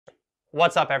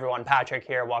What's up everyone, Patrick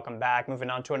here, welcome back. Moving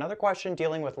on to another question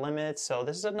dealing with limits. So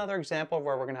this is another example of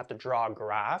where we're gonna have to draw a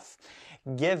graph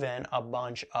given a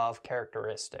bunch of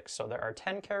characteristics. So there are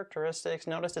 10 characteristics.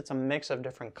 Notice it's a mix of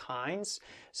different kinds.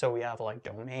 So we have like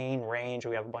domain, range,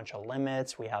 we have a bunch of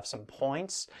limits, we have some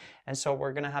points. And so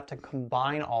we're gonna have to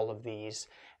combine all of these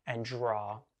and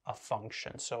draw a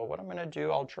function. So what I'm gonna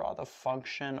do, I'll draw the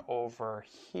function over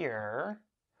here.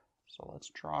 So let's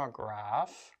draw a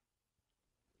graph.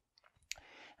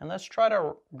 And let's try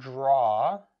to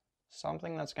draw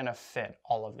something that's going to fit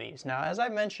all of these. Now, as I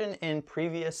mentioned in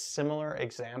previous similar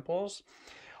examples,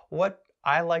 what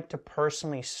I like to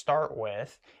personally start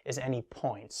with is any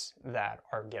points that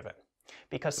are given.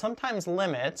 Because sometimes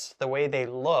limits, the way they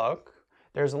look,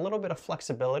 there's a little bit of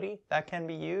flexibility that can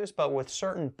be used, but with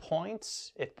certain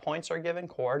points, if points are given,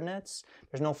 coordinates,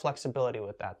 there's no flexibility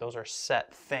with that. Those are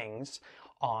set things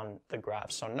on the graph.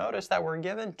 So notice that we're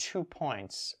given 2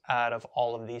 points out of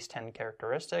all of these 10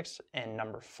 characteristics in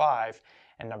number 5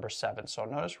 and number 7. So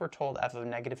notice we're told f of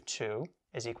 -2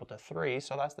 is equal to 3,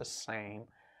 so that's the same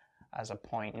as a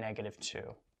point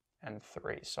 -2 and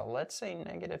 3. So let's say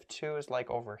 -2 is like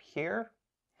over here.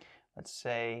 Let's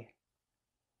say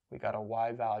we got a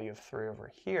y value of 3 over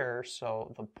here,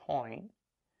 so the point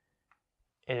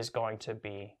is going to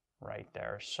be right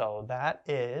there. So that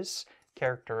is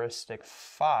characteristic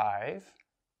 5.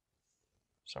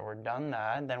 So we're done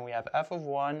that. Then we have f of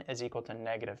 1 is equal to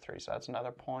 -3. So that's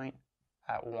another point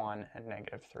at 1 and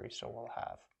 -3. So we'll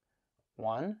have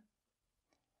 1,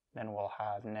 then we'll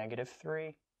have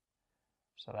 -3.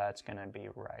 So that's going to be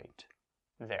right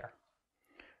there,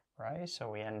 right?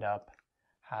 So we end up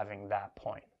having that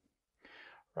point,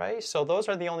 right? So those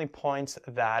are the only points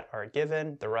that are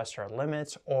given. The rest are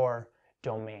limits or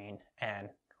domain and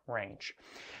range.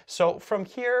 So from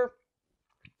here,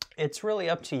 it's really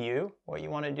up to you what you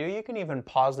want to do. You can even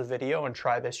pause the video and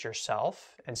try this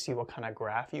yourself and see what kind of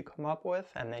graph you come up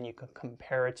with, and then you can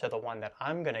compare it to the one that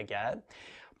I'm going to get.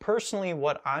 Personally,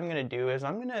 what I'm going to do is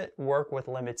I'm going to work with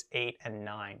limits 8 and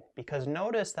 9, because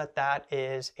notice that that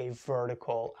is a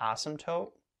vertical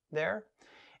asymptote there.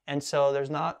 And so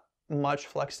there's not much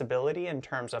flexibility in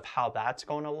terms of how that's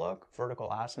going to look. Vertical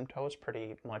asymptotes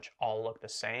pretty much all look the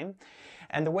same.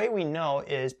 And the way we know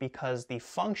is because the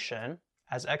function,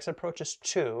 as x approaches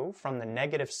 2 from the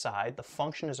negative side, the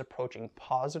function is approaching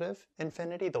positive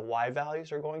infinity. The y values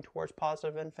are going towards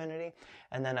positive infinity.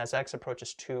 And then as x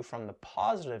approaches 2 from the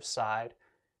positive side,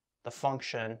 the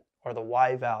function or the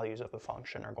y values of the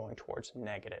function are going towards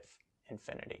negative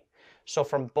infinity. So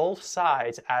from both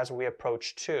sides, as we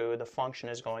approach 2, the function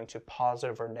is going to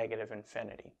positive or negative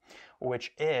infinity,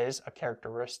 which is a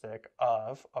characteristic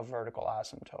of a vertical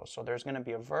asymptote. So there's going to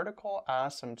be a vertical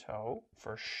asymptote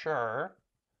for sure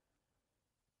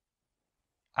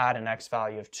at an x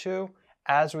value of 2.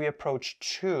 As we approach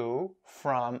 2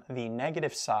 from the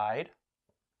negative side,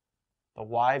 the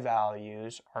y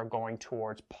values are going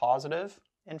towards positive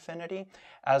infinity.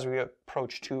 As we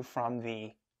approach 2 from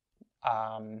the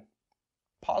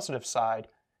positive side,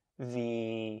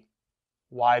 the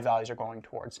y values are going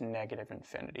towards negative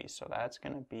infinity. So that's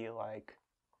going to be like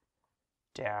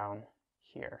down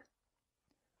here,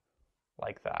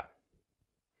 like that,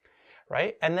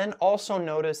 right? And then also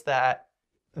notice that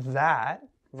that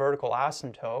vertical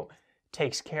asymptote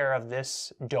takes care of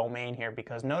this domain here,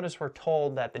 because notice we're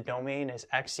told that the domain is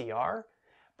XER,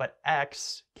 but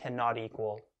x cannot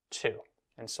equal 2.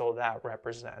 And so that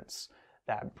represents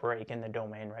that break in the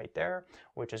domain right there,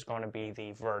 which is going to be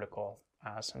the vertical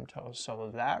asymptote.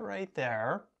 So that right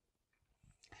there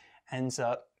ends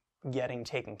up getting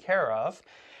taken care of.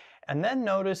 And then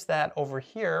notice that over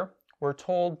here, we're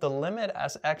told the limit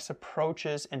as x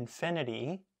approaches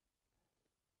infinity,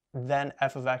 then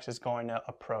f of x is going to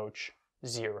approach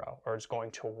 0, or it's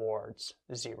going towards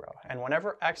 0. And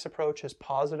whenever x approaches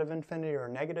positive infinity or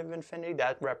negative infinity,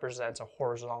 that represents a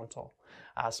horizontal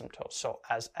asymptote. So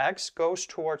as x goes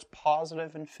towards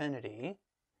positive infinity,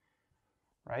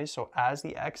 right, so as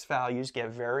the x values get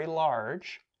very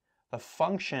large, the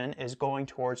function is going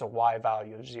towards a y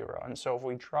value of 0. And so if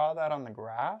we draw that on the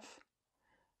graph,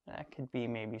 that could be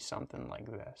maybe something like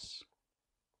this.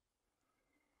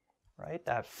 Right?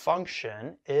 That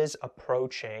function is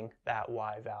approaching that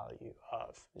y value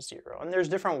of 0. And there's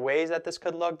different ways that this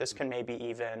could look. This can maybe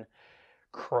even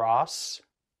cross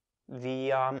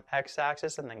the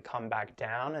x-axis and then come back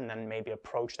down and then maybe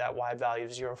approach that y value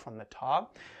of 0 from the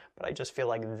top. But I just feel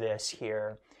like this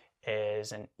here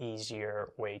is an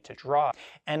easier way to draw.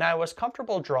 And I was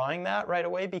comfortable drawing that right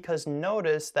away because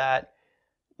notice that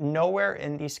nowhere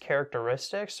in these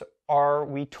characteristics are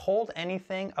we told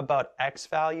anything about x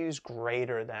values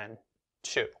greater than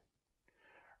 2.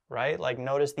 right? Like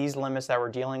notice these limits that we're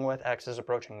dealing with, x is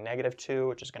approaching -2,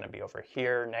 which is going to be over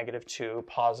here, -2,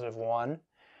 +1,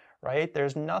 right?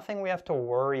 There's nothing we have to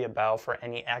worry about for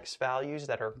any x values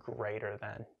that are greater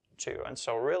than 2. And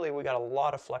so really we got a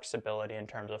lot of flexibility in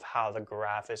terms of how the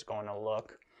graph is going to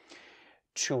look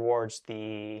towards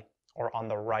the, or on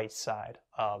the right side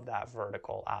of that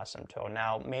vertical asymptote.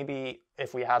 Now, maybe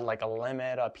if we had like a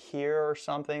limit up here or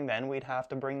something, then we'd have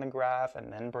to bring the graph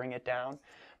and then bring it down,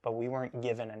 but we weren't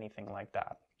given anything like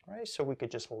that, right? So we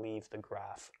could just leave the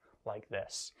graph like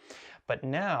this. But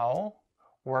now,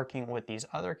 working with these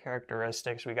other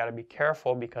characteristics, we got to be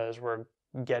careful because we're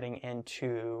getting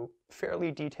into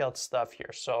fairly detailed stuff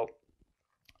here. So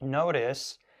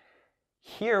notice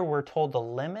here we're told the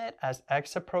limit as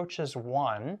x approaches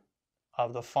 1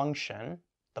 of the function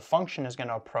is going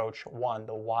to approach 1.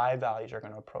 The y values are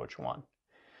going to approach 1.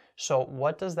 So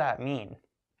what does that mean?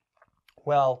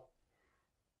 Well,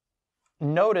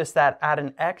 notice that at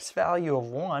an x value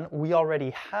of 1, we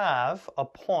already have a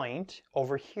point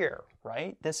over here,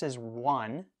 right? This is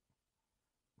 1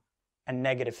 and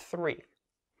 -3.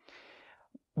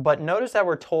 But notice that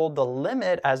we're told the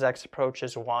limit as x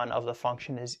approaches 1 of the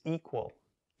function is equal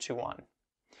to 1.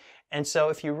 And so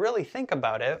if you really think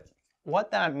about it,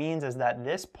 what that means is that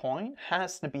this point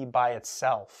has to be by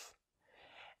itself.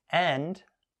 And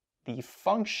the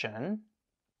function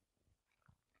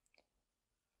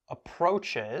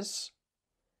approaches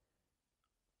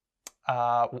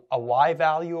a y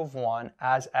value of 1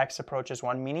 as x approaches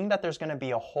 1, meaning that there's going to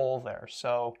be a hole there.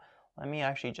 So let me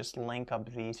actually just link up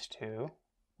these two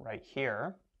right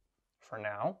here for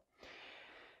now.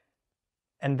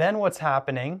 And then what's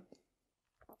happening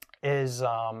is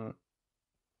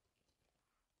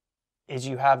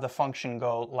you have the function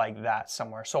go like that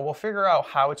somewhere. So we'll figure out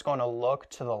how it's going to look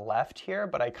to the left here,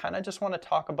 but I kind of just want to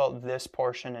talk about this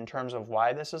portion in terms of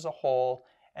why this is a hole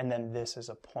and then this is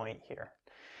a point here.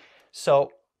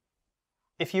 So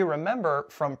if you remember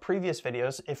from previous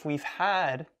videos, if we've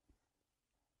had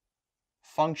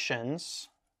functions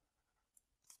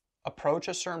approach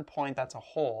a certain point that's a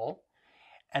hole,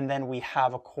 and then we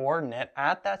have a coordinate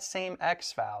at that same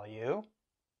x value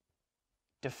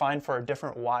defined for a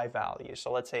different y value.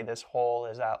 So let's say this hole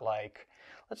is at like,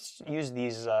 let's use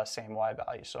these same y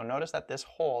values. So notice that this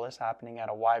hole is happening at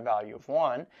a y value of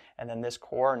 1, and then this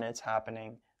coordinate's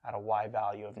happening at a y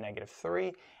value of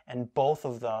 -3, and both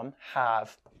of them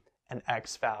have an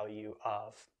x value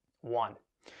of 1.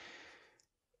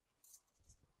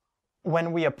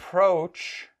 When we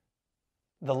approach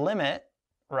the limit,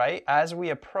 right, as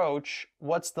we approach,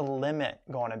 what's the limit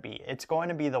going to be? It's going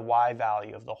to be the y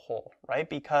value of the hole, right?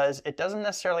 Because it doesn't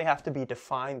necessarily have to be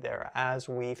defined there as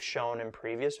we've shown in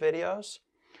previous videos,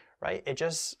 right? It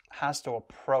just has to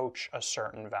approach a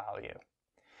certain value,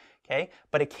 okay?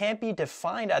 But it can't be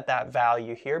defined at that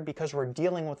value here because we're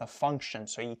dealing with a function,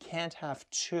 so you can't have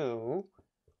two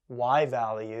y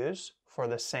values for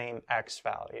the same x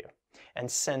value. And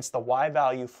since the y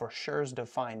value for sure is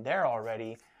defined there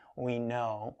already, we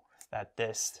know that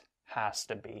this has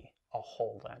to be a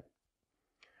hole then,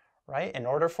 right? In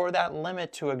order for that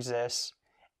limit to exist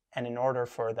and in order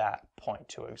for that point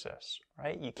to exist,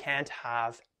 right? You can't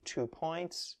have 2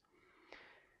 points,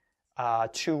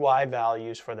 two y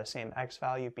values for the same x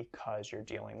value because you're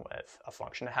dealing with a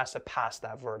function. It has to pass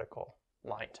that vertical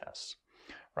line test,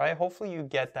 right? Hopefully you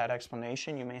get that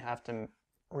explanation. You may have to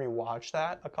rewatch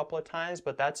that a couple of times,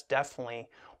 but that's definitely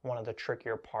one of the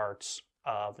trickier parts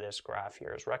of this graph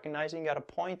here, is recognizing you got a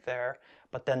point there,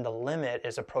 but then the limit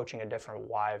is approaching a different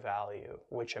y value,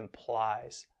 which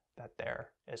implies that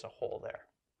there is a hole there.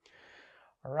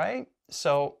 All right,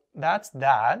 so that's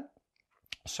that.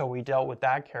 So we dealt with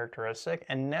that characteristic,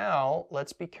 and now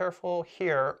let's be careful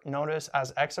here. Notice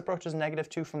as x approaches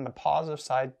 -2 from the positive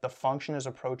side, the function is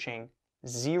approaching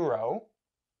 0.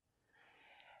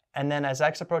 And then as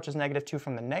x approaches -2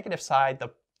 from the negative side,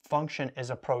 the function is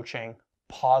approaching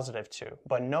 +2.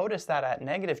 But notice that at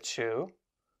 -2,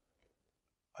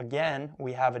 again,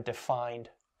 we have a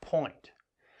defined point.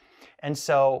 And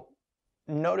so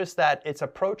notice that it's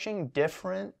approaching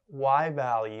different y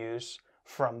values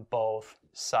from both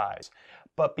sides.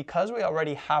 But because we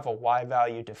already have a y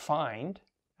value defined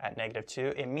at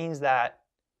 -2, it means that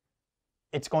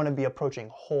it's going to be approaching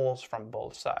holes from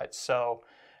both sides. So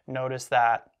notice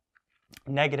that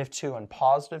 -2 and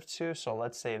 +2, so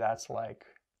let's say that's like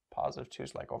 +2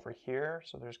 is like over here,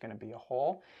 so there's going to be a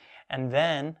hole. And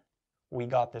then we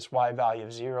got this y value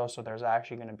of 0, so there's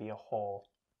actually going to be a hole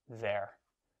there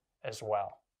as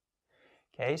well.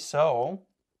 Okay, so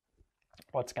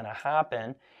what's going to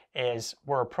happen is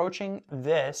we're approaching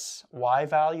this y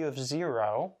value of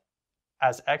 0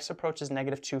 as x approaches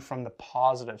 -2 from the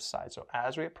positive side. So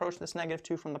as we approach this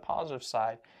 -2 from the positive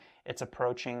side, it's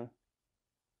approaching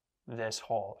this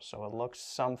hole. So it looks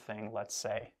something, let's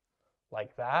say,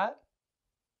 like that.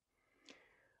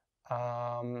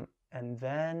 And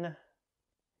then,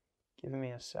 give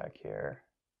me a sec here.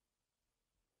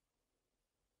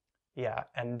 Yeah,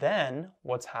 and then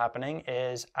what's happening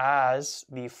is as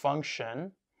the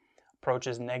function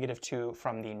approaches -2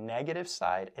 from the negative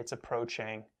side, it's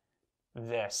approaching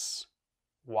this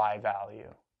y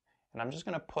value. And I'm just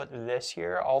going to put this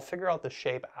here. I'll figure out the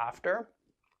shape after,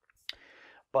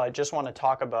 but I just want to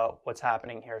talk about what's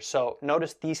happening here. So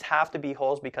notice these have to be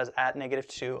holes because at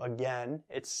 -2, again,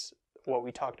 it's what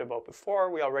we talked about before.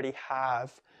 We already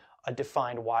have a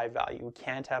defined y value. We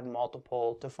can't have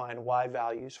multiple defined y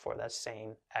values for that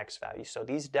same x value. So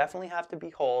these definitely have to be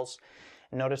holes.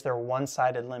 Notice they're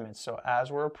one-sided limits. So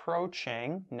as we're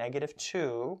approaching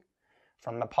 -2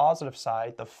 from the positive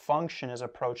side, the function is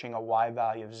approaching a y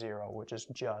value of 0, which is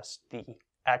just the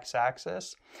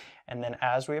x-axis. And then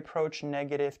as we approach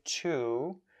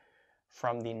 -2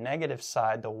 from the negative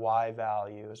side, the y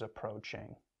value is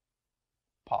approaching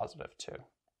 +2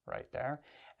 right there.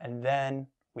 And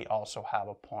then we also have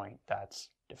a point that's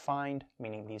defined,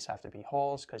 meaning these have to be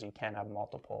holes because you can't have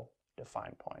multiple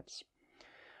defined points.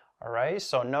 All right,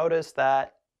 so notice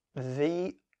that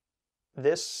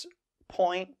this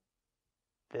point,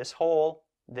 this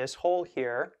hole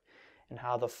here, and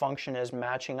how the function is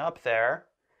matching up there,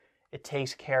 it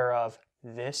takes care of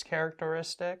this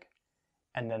characteristic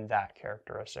and then that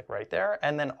characteristic right there,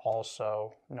 and then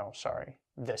also, no, sorry,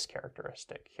 this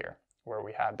characteristic here, where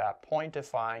we have that point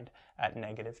defined at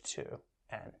 -2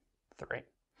 and 3,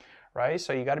 right?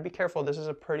 So you got to be careful. This is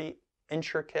a pretty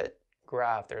intricate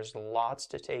graph. There's lots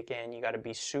to take in. You got to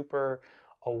be super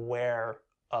aware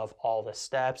of all the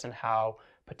steps and how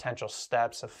potential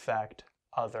steps affect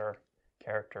other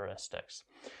characteristics.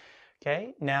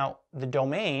 Okay, now the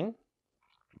domain,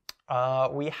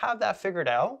 we have that figured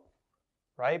out,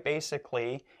 right?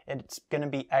 Basically, it's going to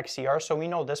be XER, so we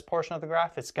know this portion of the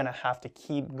graph, it's going to have to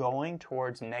keep going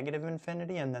towards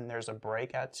 -infinity, and then there's a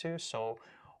break at 2, so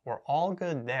we're all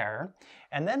good there.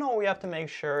 And then all we have to make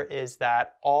sure is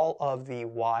that all of the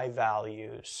y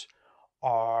values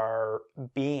are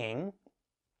being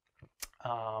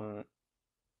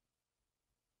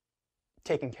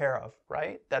taken care of,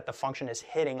 right? That the function is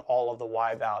hitting all of the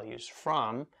y values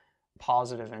from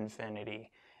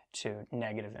 +infinity to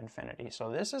 -infinity.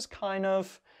 So this is kind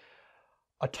of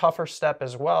a tougher step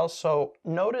as well. So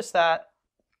notice that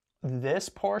this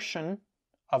portion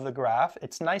of the graph,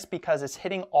 it's nice because it's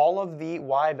hitting all of the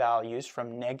y values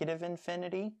from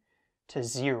 -infinity to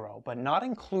 0, but not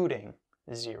including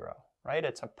 0, right?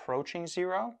 It's approaching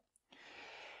 0.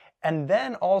 And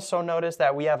then also notice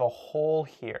that we have a hole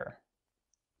here,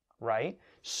 right?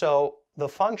 So the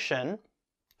function,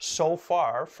 so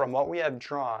far from what we have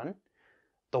drawn,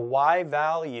 the y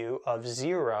value of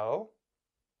 0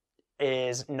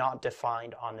 is not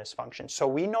defined on this function. So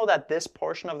we know that this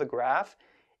portion of the graph,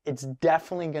 it's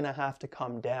definitely going to have to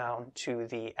come down to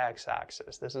the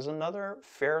x-axis. This is another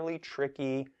fairly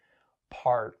tricky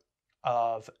part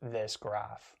of this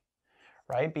graph,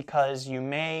 right? Because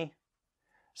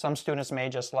some students may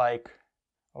just like,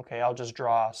 okay, I'll just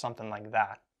draw something like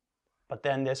that. But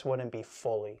then this wouldn't be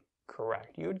fully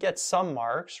correct. You would get some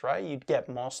marks, right? You'd get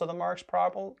most of the marks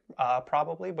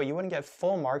probably, but you wouldn't get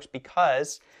full marks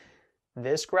because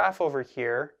this graph over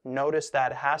here, notice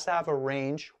that it has to have a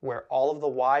range where all of the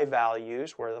y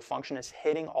values, where the function is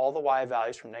hitting all the y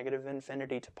values from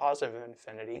 -infinity to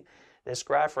 +infinity. This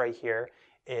graph right here,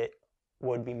 it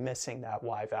would be missing that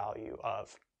y value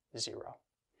of 0,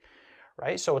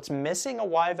 right? So it's missing a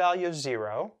y value of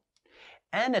 0,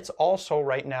 and it's also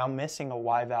right now missing a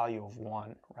y value of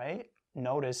 1, right?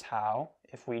 Notice how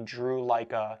if we drew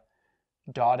like a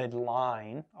dotted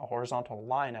line, a horizontal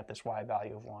line at this y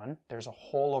value of 1, there's a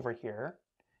hole over here,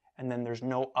 and then there's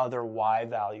no other y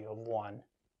value of 1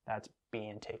 that's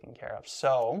being taken care of.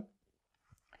 So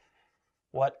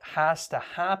what has to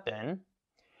happen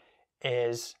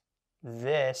is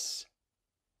this,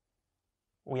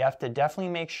 we have to definitely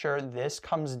make sure this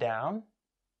comes down,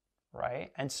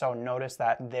 right? And so notice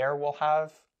that there we'll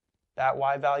have that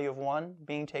y value of 1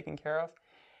 being taken care of.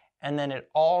 And then it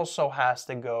also has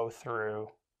to go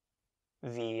through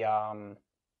the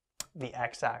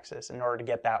x-axis in order to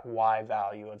get that y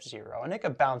value of 0. And it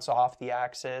could bounce off the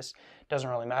axis. Doesn't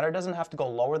really matter. It doesn't have to go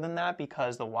lower than that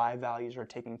because the y values are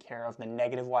taken care of. The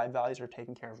negative y values are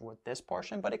taken care of with this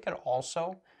portion, but it could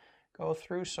also go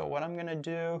through. So what I'm going to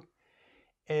do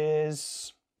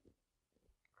is,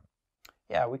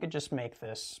 yeah, we could just make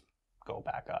this go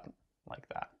back up. like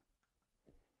that.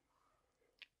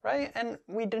 Right? And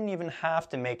we didn't even have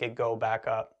to make it go back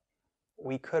up.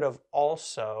 We could have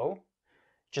also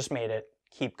just made it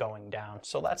keep going down.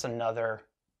 So that's another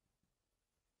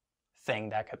thing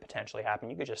that could potentially happen.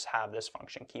 You could just have this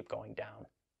function keep going down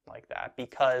like that,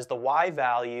 because the y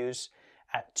values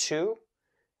at 2,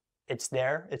 it's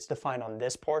there, it's defined on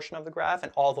this portion of the graph,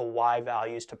 and all the y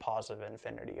values to positive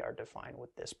infinity are defined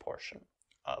with this portion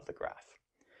of the graph.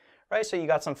 Right, so you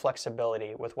got some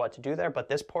flexibility with what to do there, but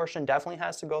this portion definitely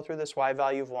has to go through this y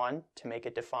value of 1 to make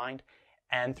it defined,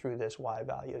 and through this y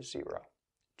value of 0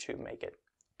 to make it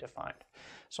defined.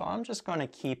 So I'm just going to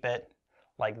keep it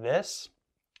like this,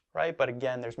 right? But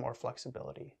again, there's more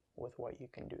flexibility with what you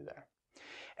can do there.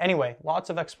 Anyway, lots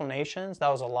of explanations. That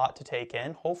was a lot to take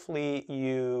in. Hopefully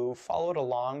you followed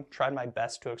along, tried my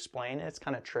best to explain it. It's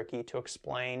kind of tricky to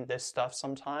explain this stuff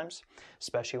sometimes,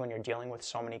 especially when you're dealing with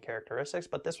so many characteristics,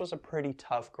 but this was a pretty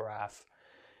tough graph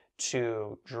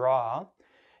to draw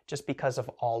just because of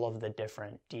all of the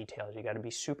different details. You got to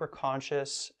be super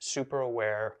conscious, super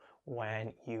aware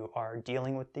when you are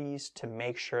dealing with these to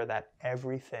make sure that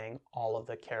everything, all of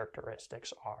the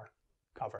characteristics are